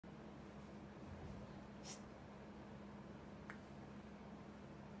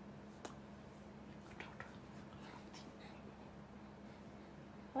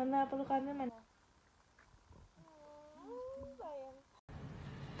Mana pelukannya mana? Sayang.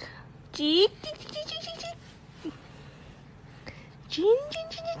 Cik, cik, cik, cik, cik, cik. Cin, cin,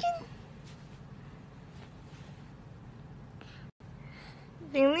 cin, cin, cin.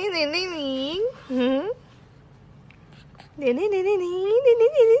 Ding, ding, ding, ding, ding. Ding, ding, ding, ding, ding, ding, ding,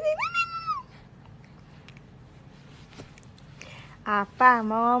 ding, ding. Apa?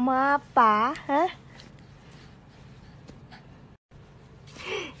 Mau ngomong apa? Hah?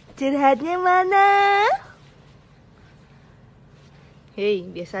 Curhatnya mana? Hei,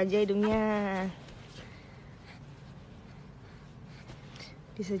 biasa aja hidungnya.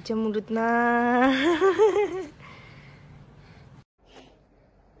 Bisa aja mulutnya.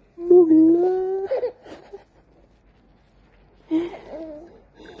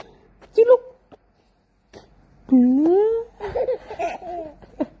 Ciluk.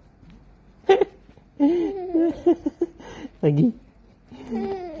 Lagi.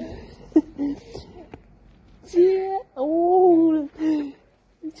 Oh,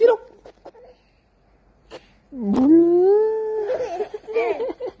 ciluk.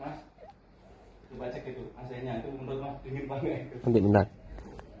 Mas, coba cek itu AC-nya itu menurut Mas dingin banget. Nanti bentar.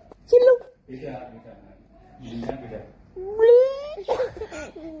 Ciluk. Beda. Dinginnya beda.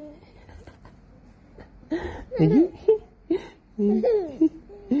 Lagi.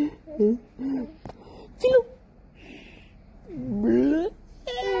 Ciluk.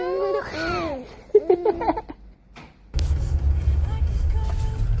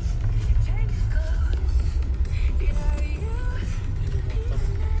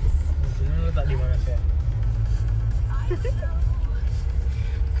 Letak di mana sih?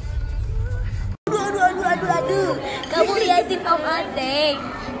 Aduh. Kamu liatin Om Ateng.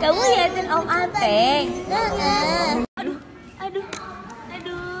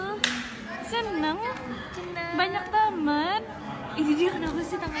 Aduh. Seneng. Banyak teman. Ini dia kenapa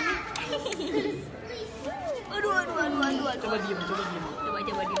sih tangannya? Aduh. Coba diem. Coba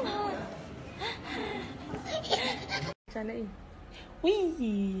diem. Candain.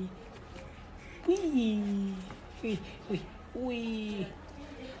 Wih.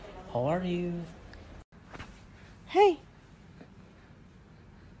 How are you? Hey.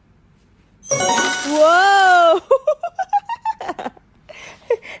 Wow.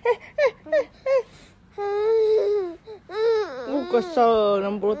 Kesel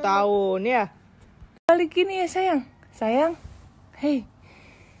 60 tahun ya. Balik gini ya sayang. Hey.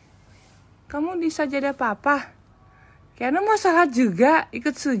 Kamu di sajadah papa. Kiano mau salat juga,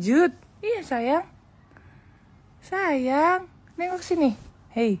 ikut sujud. Iya sayang. Nengok sini.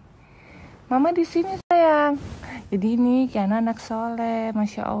 Hey. Mama di sini sayang. Jadi ini Kiano anak soleh,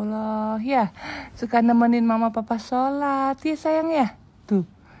 masya Allah ya. Suka nemenin mama papa sholat, ya sayang ya. Tuh,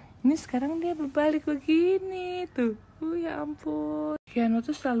 ini sekarang dia berbalik begini tuh. Ya ampun. Kiano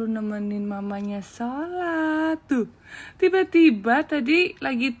tuh selalu nemenin mamanya sholat tuh. Tiba-tiba tadi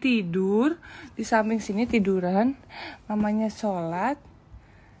lagi tidur di samping sini tiduran, mamanya sholat.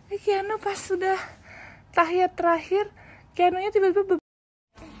 Kiano pas sudah tahiyat terakhir, Kianonya tiba-tiba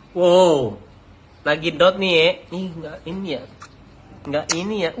Wow. Lagi dot nih ya. Enggak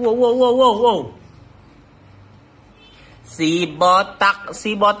ini ya. Wow. Si botak.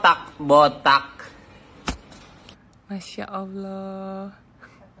 Masya Allah.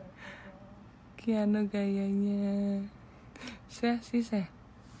 Kiano gayanya. Saya.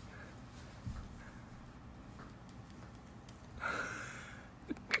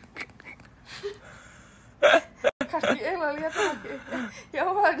 Kakinya lo lihat lagi. Ya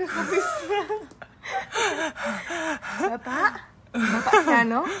Allah ada kumisnya. Bapak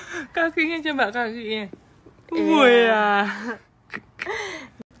Kiano. Kakinya. Wah.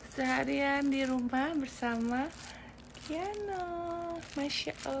 Seharian di rumah bersama Kiano.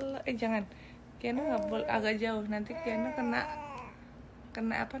 Masya Allah. Jangan. Kiano nggak boleh agak jauh. Nanti Kiano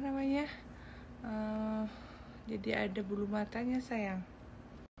kena apa namanya? Jadi ada bulu matanya sayang.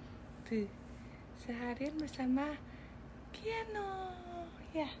 Tuh. Seharian bersama Kiano.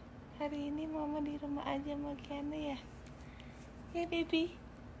 Ya, hari ini mama di rumah aja sama Kiano ya. Ya baby.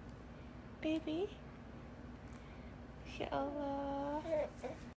 Masya Allah.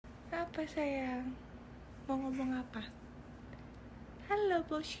 Apa sayang? Mau ngomong apa? Halo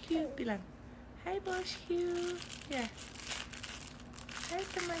bosku, bilang. Hai bosku. Ya. Hai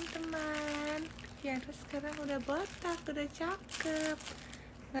teman-teman. Kiano sekarang udah botak, udah cakep.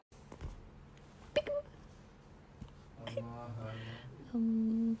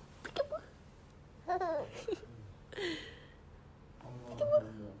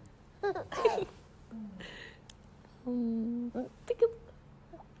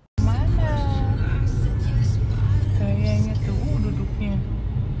 Mana? Kayaknya tuh duduknya.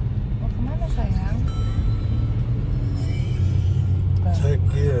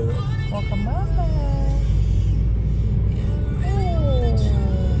 ke mama. Oh,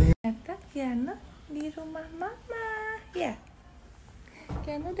 ternyata Kiano di rumah mama, ya?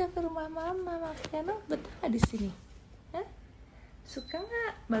 Kiano udah ke rumah mama. Kiano betah nggak di sini? Hah? Suka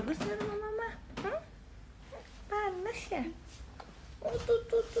nggak? Bagus nggak rumah mama? Panas ya? Oh tuh.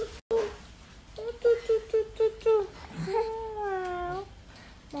 Wow.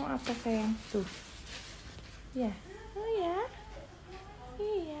 Mau apa sayang tuh? Ya. Oh ya.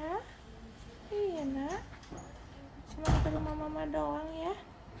 Iya nak. Cuma ke rumah mama doang ya.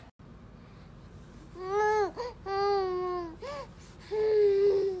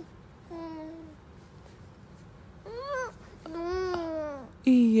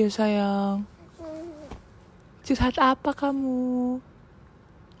 Iya sayang. Curhat apa kamu?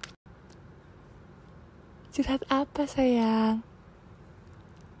 Curhat apa sayang?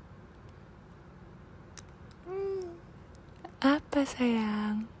 Apa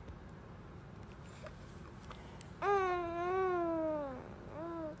sayang?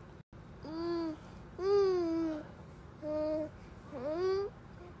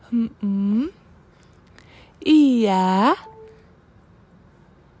 Iya.